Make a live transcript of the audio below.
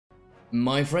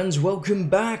My friends, welcome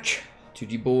back to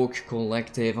the Borg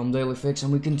Collective. I'm Dailyfix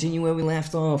and we continue where we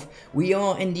left off. We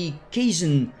are in the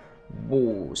Kazan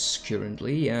Wars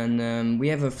currently, and we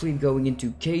have a fleet going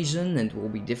into Kazan, and it will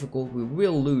be difficult. We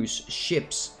will lose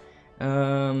ships.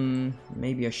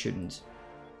 Maybe I shouldn't.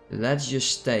 Let's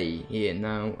just stay here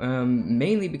now,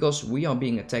 mainly because we are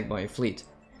being attacked by a fleet.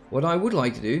 What I would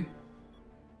like to do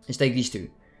is take these two.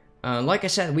 Like I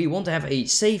said, we want to have a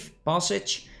safe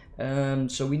passage.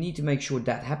 So we need to make sure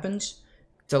that happens.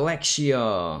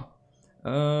 Telexia.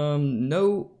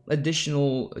 No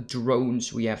additional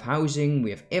drones. We have housing. We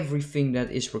have everything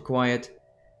that is required.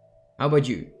 How about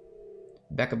you?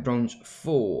 Backup drones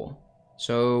 4.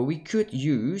 So we could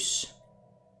use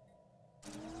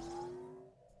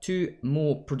 2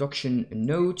 more production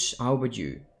nodes. How about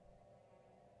you?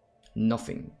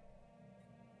 Nothing.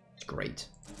 It's great.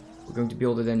 We're going to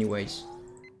build it anyways.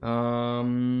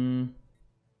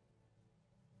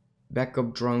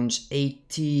 Backup drones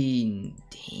 18.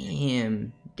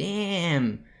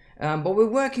 Damn. But we're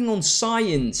working on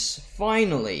science,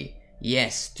 finally.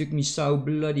 Yes, took me so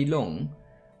bloody long.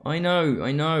 I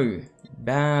know.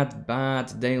 Bad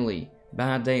daily.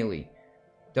 Bad daily.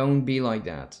 Don't be like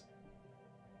that.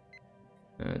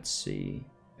 Let's see.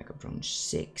 Backup drone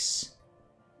 6.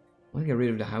 I want to get rid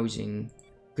of the housing.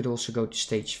 Could also go to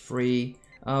stage 3.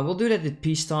 We'll do that at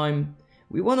peacetime.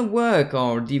 We want to work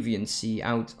our deviancy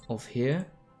out of here.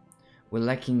 We're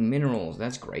lacking minerals.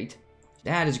 That's great.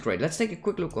 That is great. Let's take a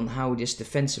quick look on how this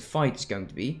defensive fight is going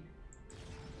to be.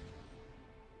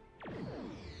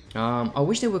 I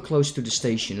wish they were close to the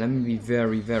station. Let me be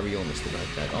very honest about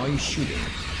that. Are you shooting?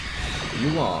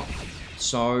 You are.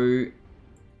 So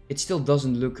it still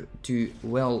doesn't look too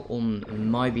well on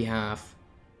my behalf.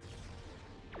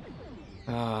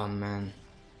 Ah, man.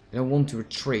 They don't want to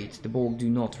retreat. The Borg do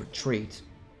not retreat.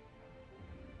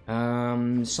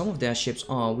 Some of their ships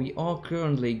are. We are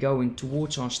currently going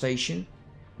towards our station,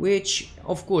 which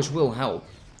of course will help.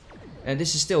 And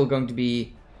this is still going to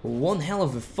be one hell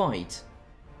of a fight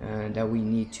that we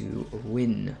need to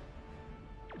win.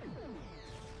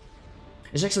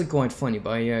 It's actually quite funny.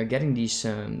 By getting these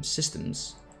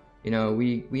systems, you know,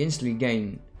 we instantly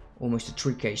gain almost a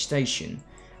 3K station,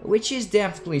 which is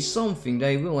definitely something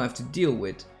they will have to deal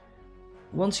with.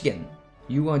 Once again,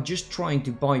 you are just trying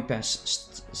to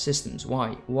bypass systems. Why?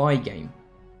 Why, game?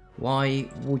 Why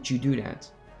would you do that?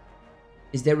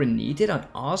 Is there a need? Did I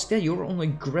ask that? You're on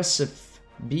aggressive.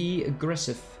 Be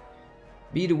aggressive.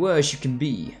 Be the worst you can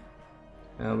be.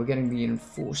 We're getting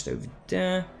reinforced over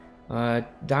there.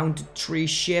 Down to 3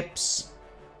 ships.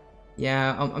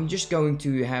 Yeah, I'm just going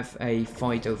to have a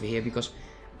fight over here because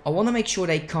I want to make sure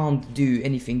they can't do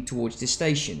anything towards this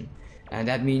station. And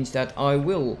that means that I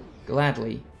will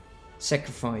gladly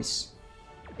sacrifice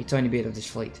a tiny bit of this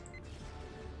fleet.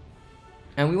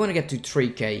 And we want to get to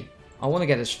 3K. I want to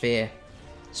get a sphere.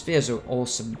 Spheres are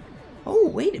awesome. Oh,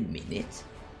 wait a minute.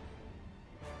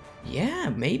 Yeah,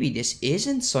 maybe this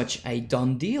isn't such a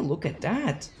done deal. Look at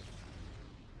that.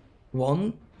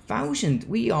 1000.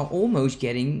 We are almost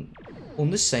getting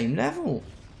on the same level.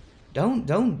 Don't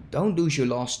lose your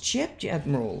last ship,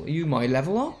 Admiral. You might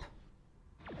level up.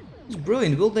 It's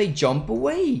brilliant. Will they jump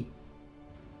away?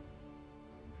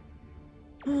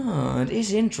 Ah, it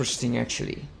is interesting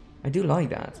actually. I do like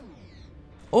that.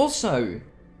 Also,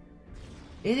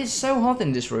 it is so hot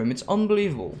in this room. It's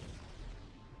unbelievable.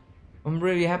 I'm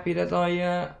really happy that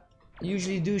I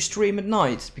usually do stream at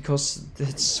night because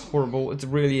it's horrible. It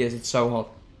really is. It's so hot.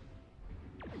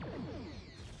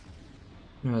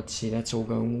 Let's see. That's all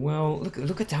going well.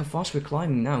 Look at how fast we're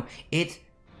climbing now. It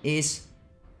is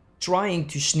trying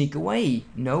to sneak away.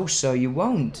 No, sir, you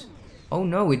won't. Oh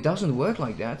no, it doesn't work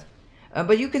like that.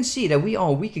 But you can see that we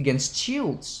are weak against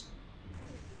shields.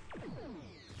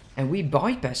 And we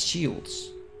bypass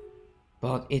shields.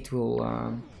 But it will...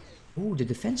 Ooh, the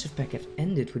defensive pack have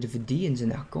ended with the Vidians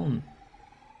and Hakon.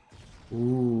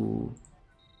 Ooh.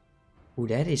 Ooh,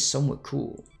 that is somewhat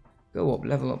cool. Go up,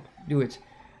 level up, do it.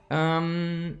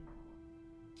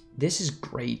 This is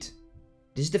great.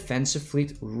 This defensive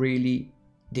fleet really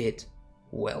did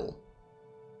well.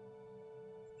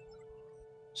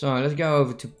 So let's go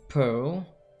over to Pearl.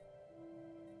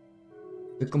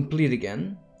 The complete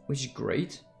again, which is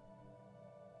great.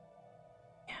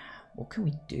 Yeah, what can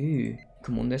we do?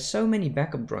 Come on, there's so many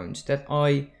backup drones that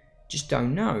I just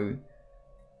don't know.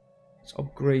 Let's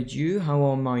upgrade you. How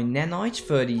are my nanites?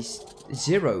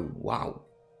 0. Wow.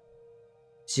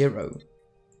 0.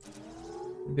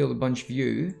 Build a bunch of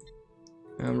you.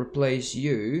 Replace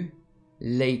you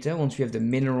later once we have the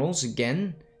minerals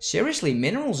again. Seriously,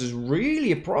 minerals is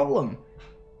really a problem.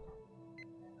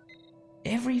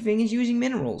 Everything is using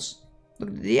minerals.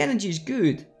 Look, the energy is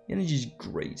good. The energy is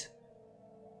great.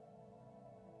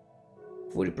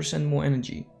 40% more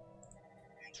energy.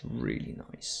 It's really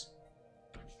nice.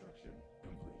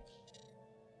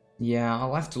 Yeah,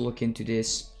 I'll have to look into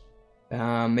this.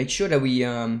 Make sure that we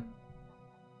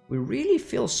really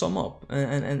fill some up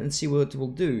and see what it will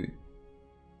do.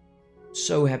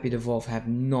 So happy the Valve have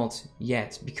not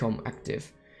yet become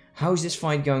active. How is this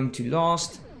fight going to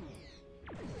last?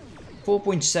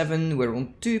 4.7, we're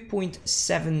on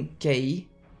 2.7k.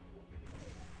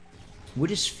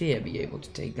 Would a sphere be able to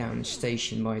take down a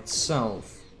station by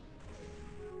itself?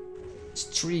 It's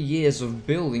 3 years of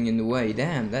building in the way.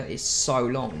 Damn, that is so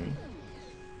long.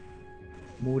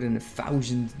 More than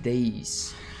 1,000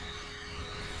 days.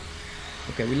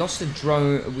 Okay, we lost the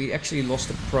drone. We actually lost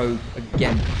the probe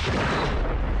again.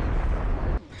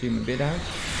 Zoom a bit out.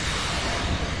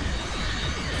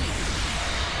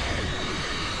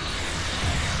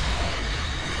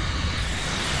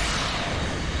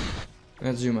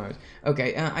 Let's zoom out.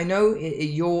 Okay, I know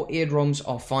your eardrums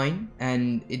are fine,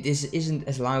 and this isn't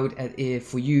as loud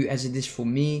for you as it is for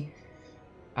me.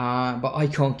 But I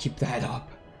can't keep that up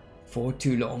for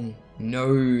too long.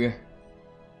 No.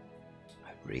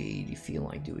 I really feel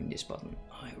like doing this button.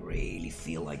 I really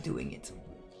feel like doing it.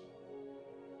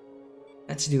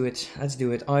 Let's do it. Let's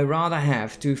do it. I rather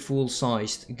have 2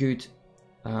 full-sized good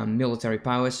military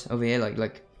powers over here,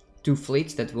 like 2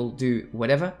 fleets that will do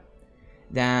whatever,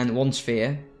 than 1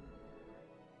 sphere.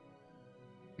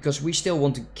 Because we still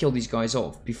want to kill these guys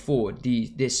off before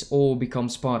this all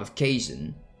becomes part of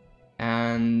Kazan,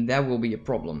 and that will be a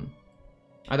problem.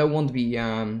 I don't want to be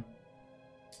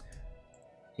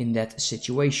in that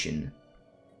situation.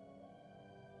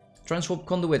 Transport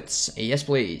conduits, yes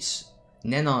please.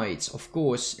 Nanites, of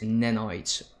course,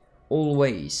 nanites.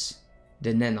 Always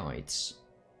the nanites.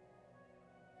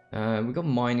 We got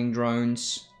mining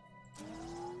drones.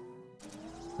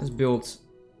 Let's build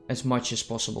as much as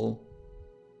possible.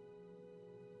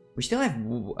 We still have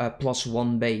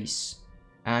 +1 base.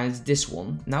 And it's this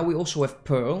one. Now we also have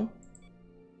Pearl.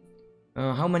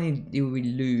 How many did we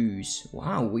lose?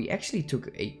 Wow, we actually took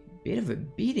a bit of a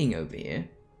beating over here.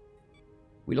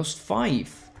 We lost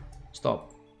 5.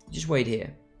 Stop. Just wait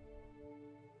here.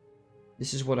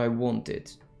 This is what I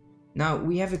wanted. Now,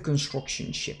 we have a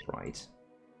construction ship, right?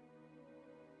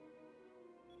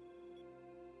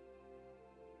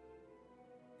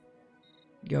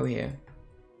 Go here.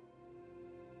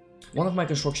 One of my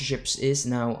construction ships is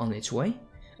now on its way.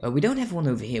 We don't have one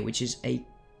over here, which is a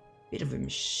bit of a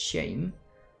shame.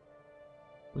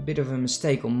 A bit of a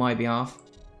mistake on my behalf.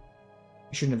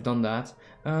 I shouldn't have done that.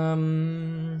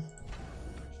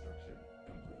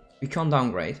 We can't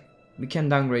downgrade. We can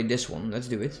downgrade this one. Let's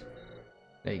do it.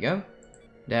 There you go.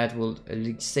 That will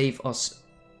save us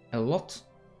a lot.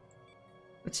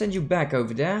 Let's send you back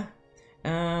over there.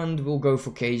 And we'll go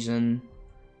for Kazan.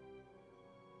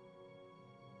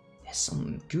 There's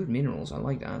some good minerals. I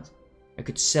like that. I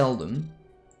could sell them.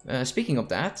 Speaking of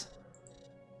that.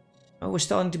 Oh, we're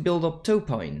starting to build up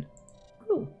topine.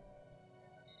 Cool.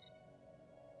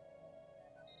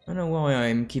 I don't know why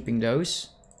I'm keeping those.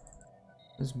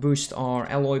 Let's boost our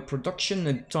alloy production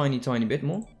a tiny bit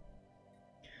more.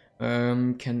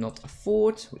 Cannot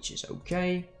afford, which is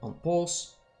okay. On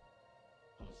pause.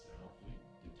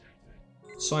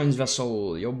 Science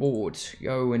vessel, you're bored.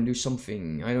 Go and do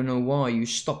something. I don't know why you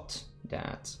stopped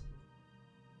that.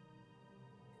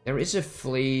 There is a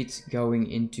fleet going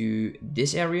into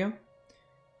this area.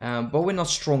 But we're not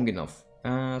strong enough.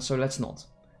 So let's not.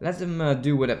 Let them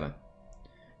do whatever.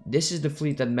 This is the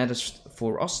fleet that matters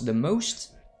for us the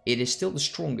most. It is still the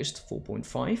strongest,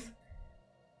 4.5.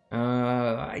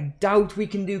 I doubt we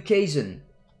can do Kazan.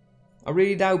 I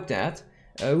really doubt that.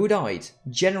 Who died?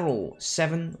 General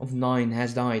 7 of 9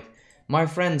 has died. My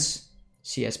friends,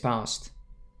 she has passed.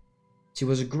 She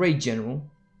was a great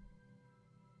general.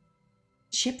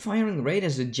 Ship firing rate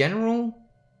as a general?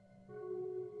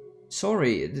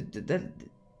 Sorry,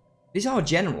 these are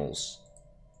generals.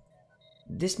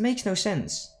 This makes no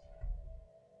sense.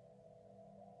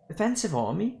 Defensive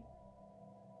army?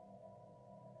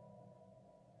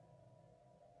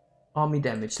 Army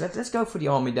damage. Let's go for the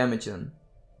army damage then.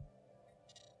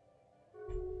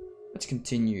 Let's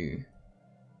continue.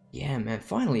 Yeah, man,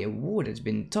 finally a war that's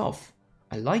been tough.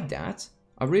 I like that.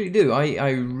 I really do. I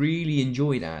really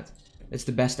enjoy that. It's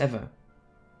the best ever.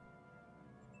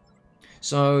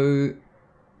 So,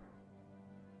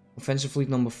 offensive fleet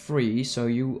number 3. So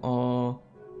you are,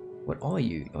 what are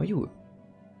you?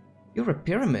 You're a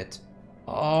pyramid.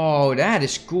 Oh, that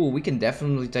is cool. We can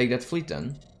definitely take that fleet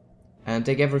then, and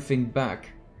take everything back.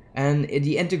 And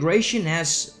the integration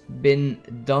has been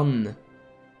done.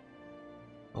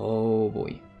 Oh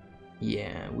boy.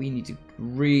 Yeah, we need to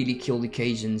really kill the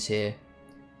Cajuns here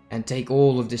and take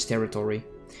all of this territory.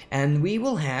 And we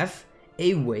will have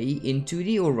a way into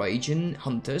the Origin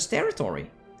Hunters territory.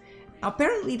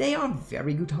 Apparently they are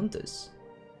very good hunters.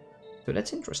 So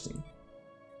that's interesting.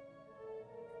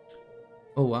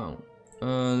 Oh wow.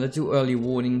 Let's do early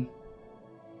warning.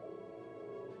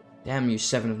 Damn you,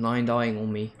 7 of 9 dying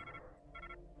on me.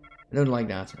 I don't like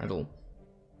that at all.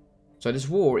 So this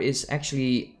war is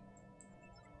actually...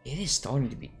 It is starting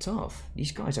to be tough.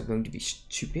 These guys are going to be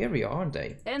superior, aren't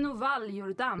they?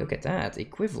 Look at that.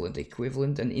 Equivalent,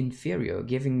 equivalent and inferior.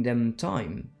 Giving them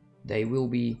time. They will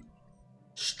be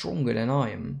stronger than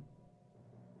I am.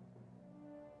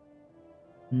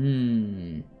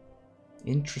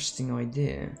 Interesting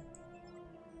idea.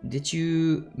 Did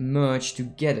you merge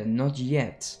together? Not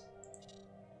yet.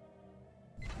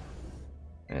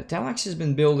 Talax has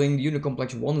been building. The Unit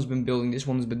Complex 1 has been building. This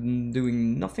one has been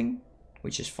doing nothing,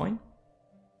 which is fine.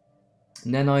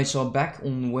 And then I saw back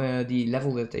on where the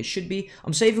level that they should be.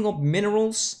 I'm saving up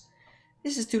minerals.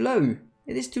 This is too low.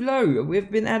 It is too low. We've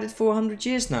been at it for 100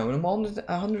 years now, and I'm on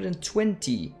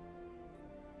 120.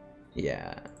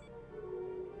 Yeah.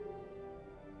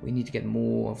 We need to get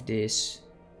more of this.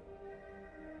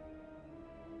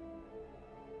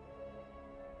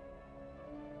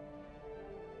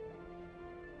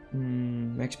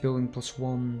 Max building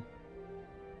 +1.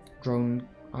 Drone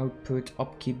output,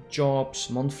 upkeep jobs,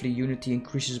 monthly unity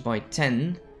increases by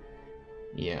 10.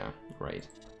 Yeah, great.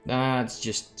 That's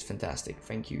just fantastic.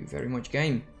 Thank you very much,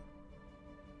 game.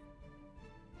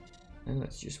 And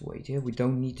let's just wait here. We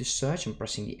don't need to search. I'm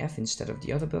pressing the F instead of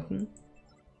the other button.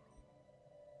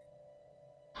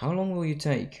 How long will you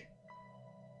take?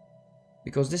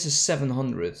 Because this is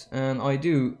 700 and I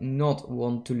do not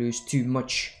want to lose too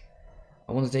much.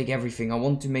 I want to take everything. I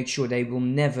want to make sure they will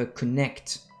never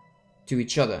connect to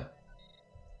each other.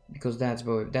 Because that's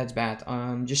bad.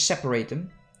 Just separate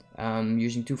them.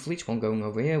 Using 2 fleets, one going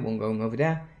over here, one going over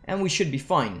there. And we should be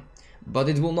fine. But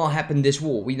it will not happen this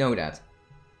war, we know that.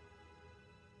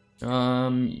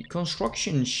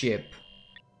 Construction ship.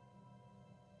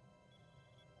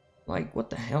 Like, what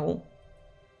the hell?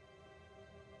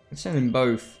 Let's send them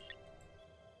both.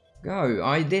 Go.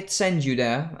 I did send you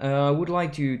there. I would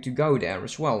like you to go there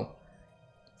as well.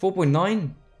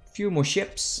 4.9. Few more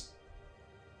ships.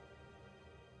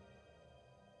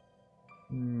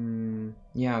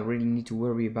 Yeah, I really need to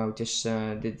worry about this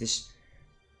this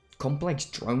complex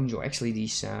drones, or actually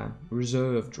these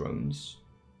reserve drones.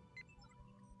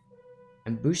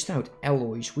 And boost out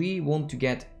alloys. We want to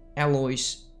get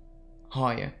alloys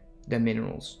higher than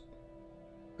minerals.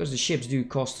 Because the ships do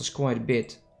cost us quite a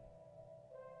bit.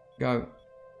 Go.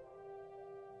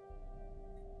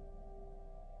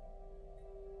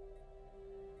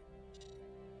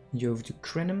 You over to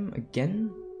Crenham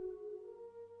again.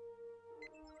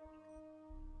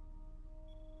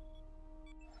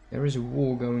 There is a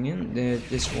war going in.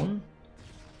 This one.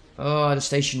 Oh, the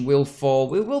station will fall.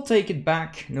 We will take it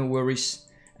back. No worries.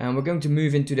 And we're going to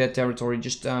move into that territory.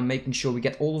 Just making sure we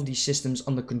get all of these systems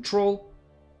under control.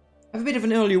 Have a bit of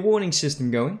an early warning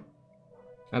system going.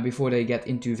 Before they get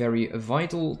into very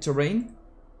vital terrain.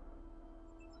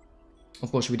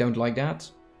 Of course, we don't like that.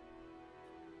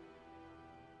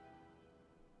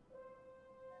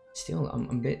 Still, I'm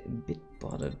a bit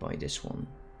bothered by this one.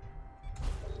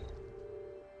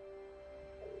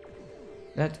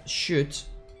 That should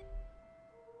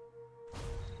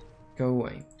go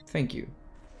away. Thank you.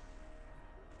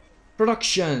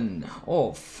 Production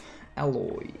of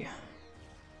alloy.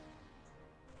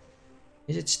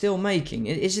 Is it still making?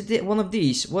 Is it one of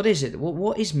these? What is it?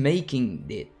 What is making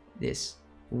this?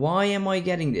 Why am I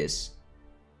getting this?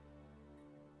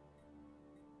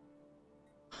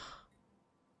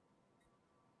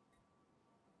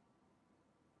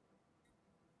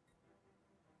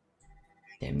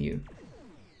 Damn you.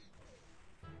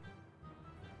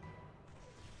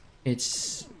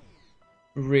 It's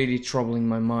really troubling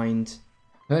my mind.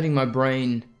 Hurting my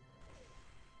brain.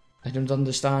 I don't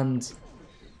understand.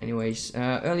 Anyways,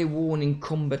 early warning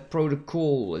combat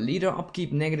protocol. Leader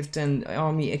upkeep -10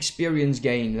 army experience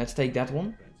gain. Let's take that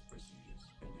one.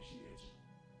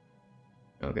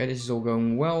 Okay, this is all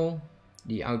going well.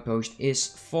 The outpost is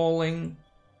falling.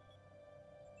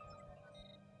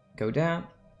 Go there.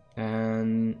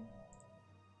 And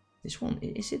this one,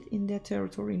 is it in their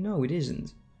territory? No, it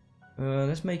isn't.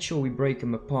 Let's make sure we break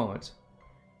them apart.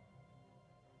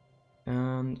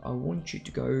 And I want you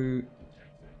to go...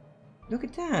 Look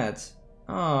at that!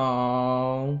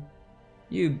 Oh,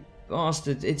 you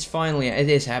bastard! It's finally, it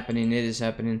is happening. It is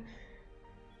happening.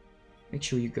 Make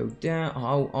sure you go there.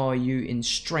 How are you in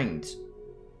strength?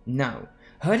 Now,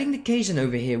 hurting the Kazan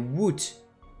over here would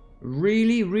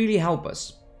really help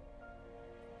us.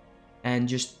 And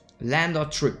just land our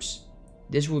troops.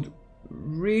 This would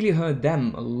really hurt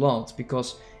them a lot,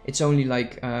 because it's only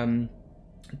like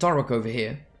Tarok over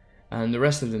here, and the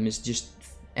rest of them is just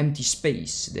empty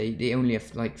space. They only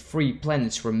have like 3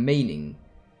 planets remaining,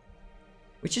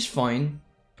 which is fine.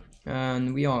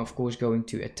 And we are of course going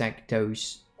to attack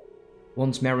those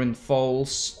once Marin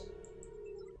falls.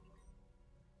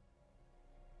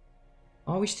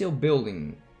 Are we still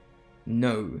building?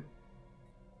 No.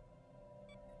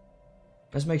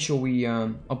 Let's make sure we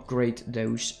upgrade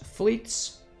those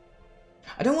fleets.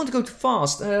 I don't want to go too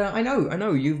fast. I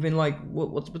know. You've been like,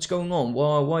 what's going on?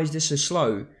 Why is this so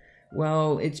slow?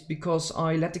 Well, it's because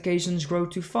I let the Kazans grow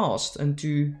too fast and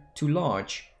too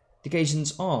large. The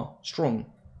Kazans are strong.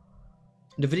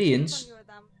 The Vidians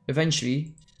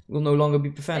eventually will no longer be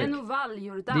pathetic.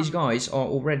 These guys are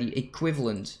already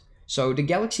equivalent. So the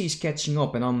galaxy is catching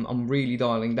up, and I'm really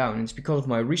dialing down. It's because of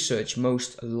my research,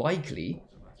 most likely.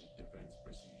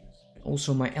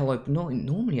 Also my alloy,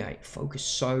 normally I focus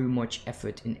so much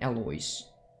effort in alloys,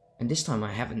 and this time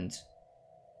I haven't.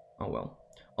 Oh well.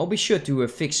 I'll be sure to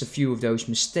fix a few of those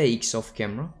mistakes off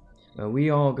camera. We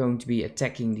are going to be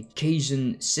attacking the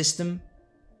Kazan system.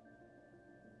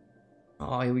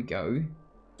 Oh, here we go.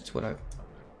 That's what I...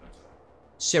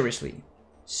 Seriously.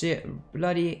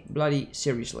 Bloody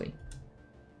seriously.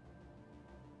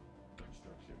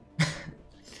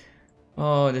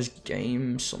 Oh, this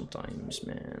game sometimes,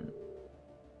 man.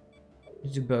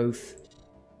 Let's do both.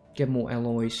 Get more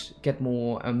alloys, get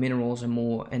more minerals and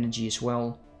more energy as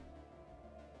well.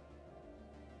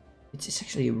 It's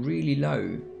actually really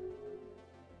low.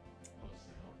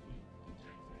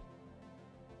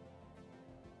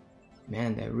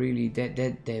 Man, they're really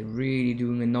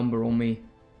doing a number on me.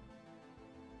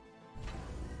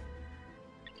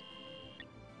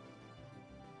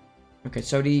 Okay,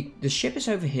 so the ship is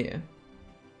over here.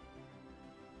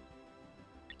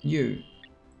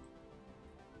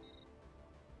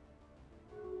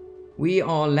 We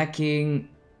are lacking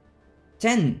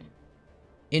 10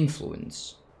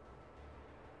 influence.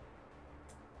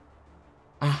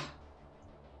 Ah,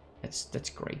 that's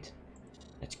great.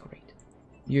 That's great.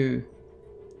 You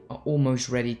are almost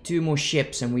ready. 2 more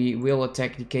ships and we will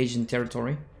attack the Kazan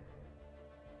territory.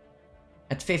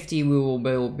 At 50 we will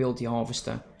build the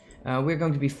harvester. We're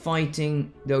going to be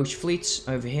fighting those fleets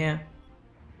over here.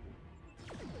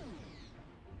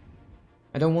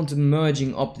 I don't want them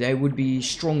merging up, they would be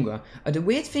stronger. The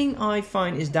weird thing I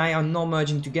find is they are not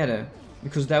merging together,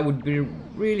 because that would be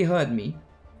really hurt me.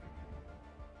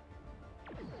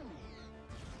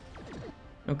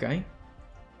 Okay.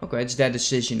 Okay, it's their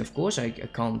decision, of course. I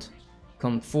can't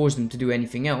force them to do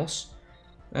anything else.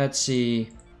 Let's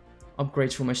see.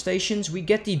 Upgrades for my stations. We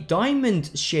get the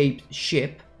diamond-shaped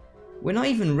ship. We're not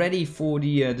even ready for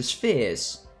the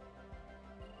spheres.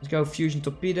 Let's go fusion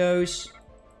torpedoes.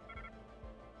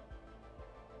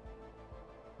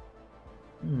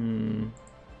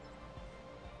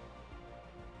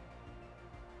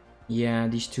 Yeah,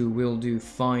 these 2 will do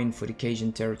fine for the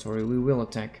Kazan territory. We will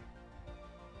attack.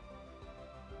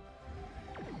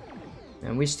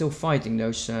 And we're still fighting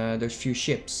those few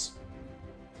ships.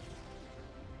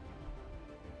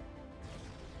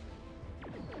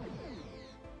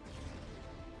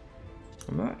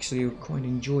 I'm actually quite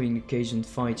enjoying the Kazan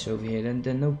fights over here. Then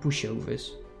there are no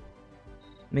pushovers.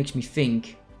 Makes me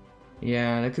think.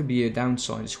 Yeah, that could be a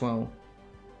downside as well.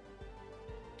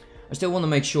 I still want to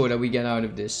make sure that we get out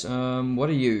of this. What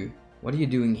are you? What are you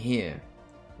doing here?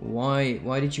 Why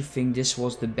did you think this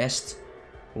was the best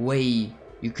way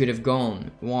you could have gone?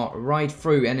 Right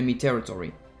through enemy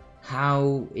territory.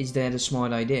 How is that a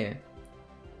smart idea?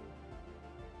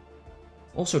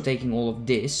 Also, taking all of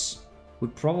this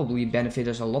would probably benefit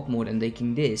us a lot more than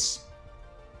taking this.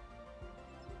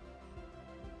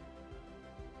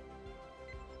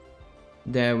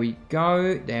 There we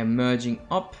go. They're merging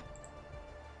up.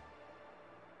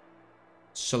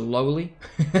 Slowly.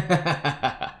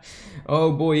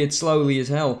 Oh boy, it's slowly as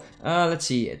hell. Let's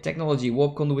see. Technology,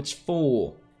 warp conduits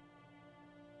 4.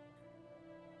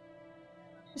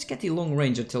 Let's get the long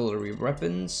range artillery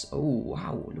weapons. Oh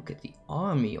wow, look at the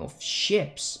army of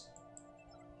ships.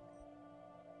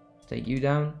 Take you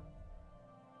down.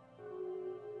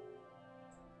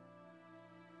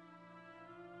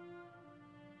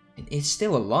 It's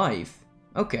still alive.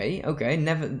 Okay,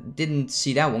 didn't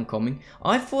see that one coming.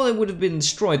 I thought it would have been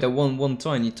destroyed, that one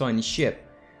tiny ship.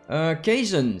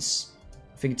 Kazans,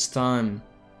 I think it's time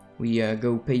we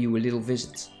go pay you a little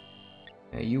visit.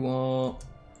 You are...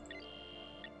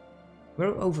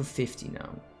 We're over 50 now.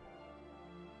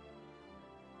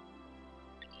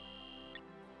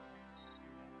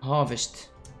 harvest.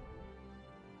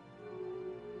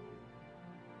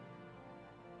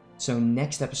 So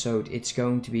next episode it's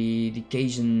going to be the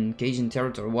Kazan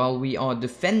territory. While we are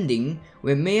defending,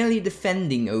 we're merely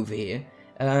defending over here.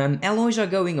 Alloys are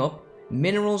going up,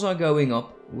 minerals are going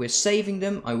up, we're saving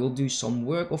them. I will do some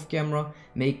work off camera,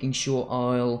 making sure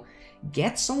I'll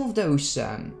get some of those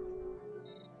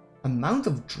amount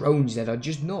of drones that are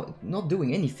just not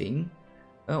doing anything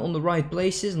on the right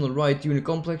places, on the right unit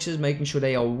complexes, making sure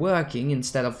they are working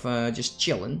instead of just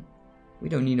chilling. We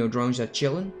don't need no drones that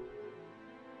chilling.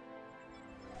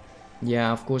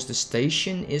 Yeah, of course the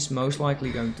station is most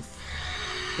likely going to...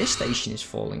 This station is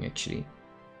falling actually.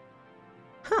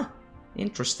 Huh,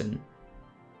 interesting.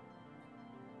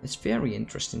 It's very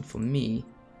interesting for me.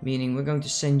 Meaning we're going to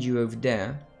send you over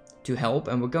there to help,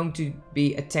 and we're going to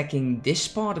be attacking this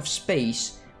part of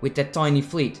space with that tiny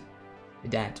fleet.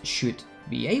 That should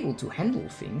be able to handle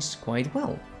things quite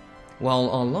well. While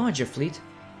our larger fleet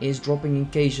is dropping in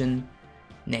Kazan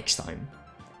next time.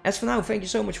 As for now, thank you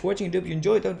so much for watching. I hope you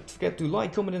enjoyed. Don't forget to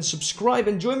like, comment and subscribe,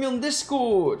 and join me on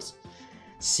Discord.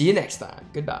 See you next time.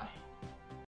 Goodbye.